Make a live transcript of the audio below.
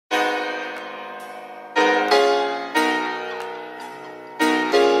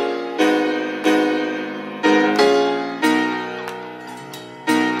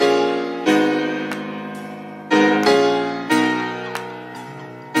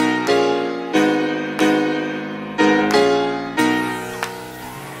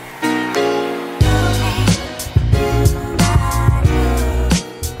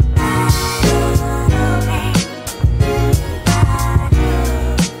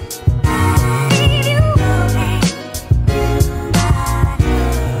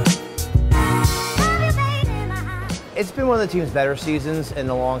one of the team's better seasons in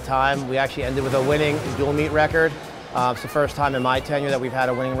a long time. We actually ended with a winning dual meet record. It's the first time in my tenure that we've had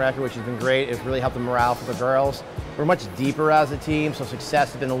a winning record, which has been great. It's really helped the morale for the girls. We're much deeper as a team, so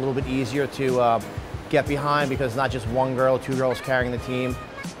success has been a little bit easier to get behind because it's not just one girl, two girls carrying the team.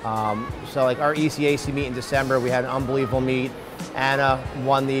 So like our ECAC meet in December, we had an unbelievable meet. Anna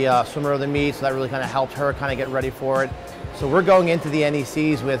won the swimmer of the meet, so that really kind of helped her kind of get ready for it. So we're going into the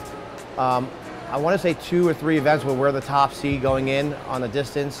NECs with, I want to say 2 or 3 events where we're the top seed going in on the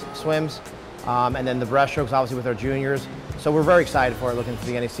distance swims. And then the breaststrokes, obviously, with our juniors. So we're very excited for it, looking for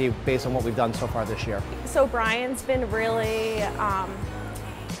the NEC based on what we've done so far this year. So Brian's been really, I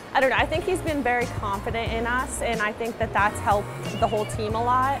don't know, I think he's been very confident in us, and I think that that's helped the whole team a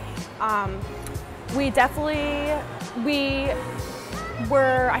lot.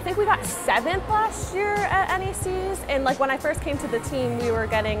 I think we got 7th last year at NECs, and like when I first came to the team, we were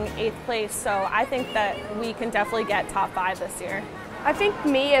getting 8th place, so I think that we can definitely get top 5 this year. I think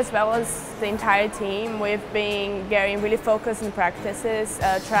me as well as the entire team, we've been getting really focused in practices,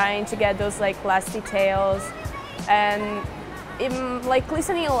 trying to get those like last details, and like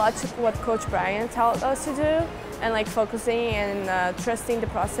listening a lot to what Coach Brian told us to do, and like focusing and trusting the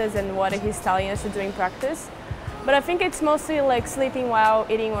process and what he's telling us to do in practice. But I think it's mostly like sleeping well,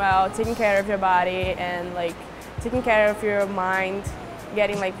 eating well, taking care of your body, and like taking care of your mind,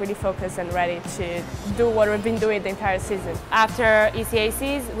 getting like really focused and ready to do what we've been doing the entire season. After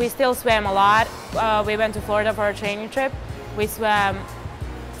ECACs, we still swam a lot. We went to Florida for a training trip. We swam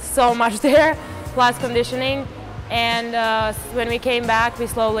so much there, plus conditioning. And when we came back, we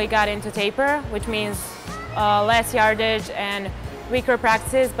slowly got into taper, which means less yardage and weaker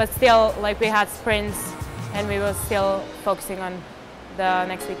practices, but still like we had sprints and we were still focusing on the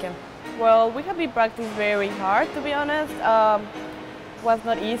next weekend. Well, we have been practicing very hard, to be honest. Was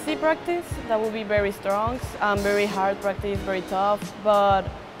not easy practice, that will be very strong, very hard practice, very tough, but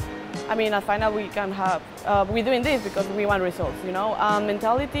I mean at final we can have, we're doing this because we want results, you know.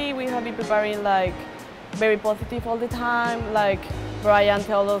 Mentality, we have been preparing like very positive all the time, like Brian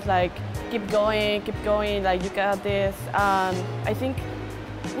told us like keep going, like you got this, and I think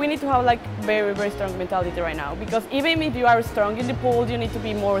we need to have like very, very strong mentality right now, because even if you are strong in the pool, you need to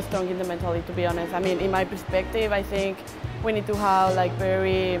be more strong in the mentality, to be honest. I mean, in my perspective, I think we need to have like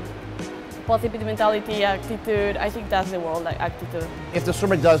very positive mentality, attitude. I think that's the word, like attitude. If the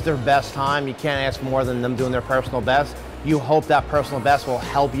swimmer does their best time, you can't ask more than them doing their personal best. You hope that personal best will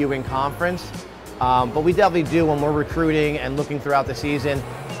help you in conference. But we definitely do when we're recruiting and looking throughout the season.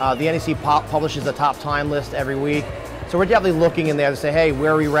 The NEC publishes the top time list every week. So we're definitely looking in there to say, hey,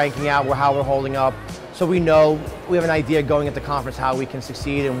 where are we ranking out, how we're holding up. So we know, we have an idea going into conference how we can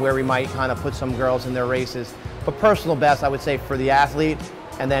succeed and where we might kind of put some girls in their races. But personal best, I would say, for the athlete,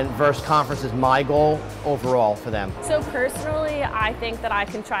 and then versus conference is my goal overall for them. So personally, I think that I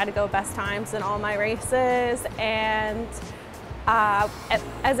can try to go best times in all my races, and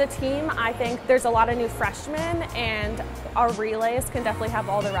as a team, I think there's a lot of new freshmen, and our relays can definitely have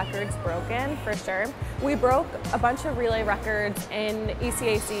all the records broken, for sure. We broke a bunch of relay records in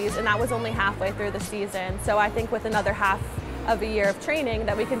ECACs, and that was only halfway through the season. So I think with another half of a year of training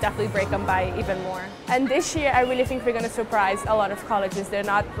that we can definitely break them by even more. And this year, I really think we're going to surprise a lot of colleges. They're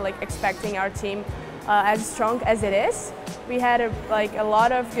not like expecting our team as strong as it is. We had a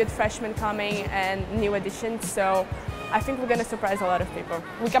lot of good freshmen coming and new additions, so I think we're going to surprise a lot of people.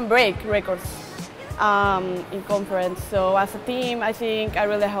 We can break records in conference. So as a team, I think I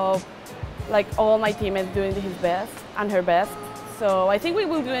really hope like all my teammates doing his best and her best. So I think we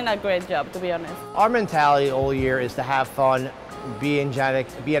will be doing a great job, to be honest. Our mentality all year is to have fun, be energetic,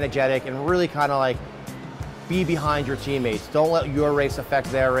 and really kind of like be behind your teammates. Don't let your race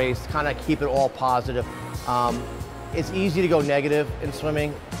affect their race. Kind of keep it all positive. It's easy to go negative in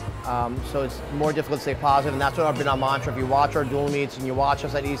swimming. So it's more difficult to stay positive, and that's what I've been our mantra. If you watch our dual meets and you watch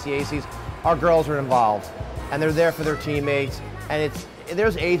us at ECACs, our girls are involved, and they're there for their teammates, and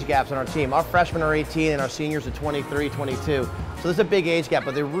there's age gaps on our team. Our freshmen are 18 and our seniors are 23, 22. So there's a big age gap,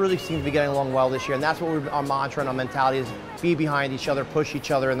 but they really seem to be getting along well this year, and that's what our mantra and our mentality is: be behind each other, push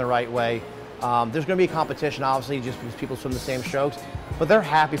each other in the right way. There's going to be a competition, obviously, just because people swim the same strokes, but they're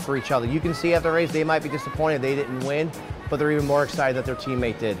happy for each other. You can see after the race, they might be disappointed they didn't win, but they're even more excited that their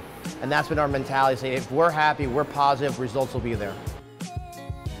teammate did. And that's been our mentality: say if we're happy, we're positive, results will be there.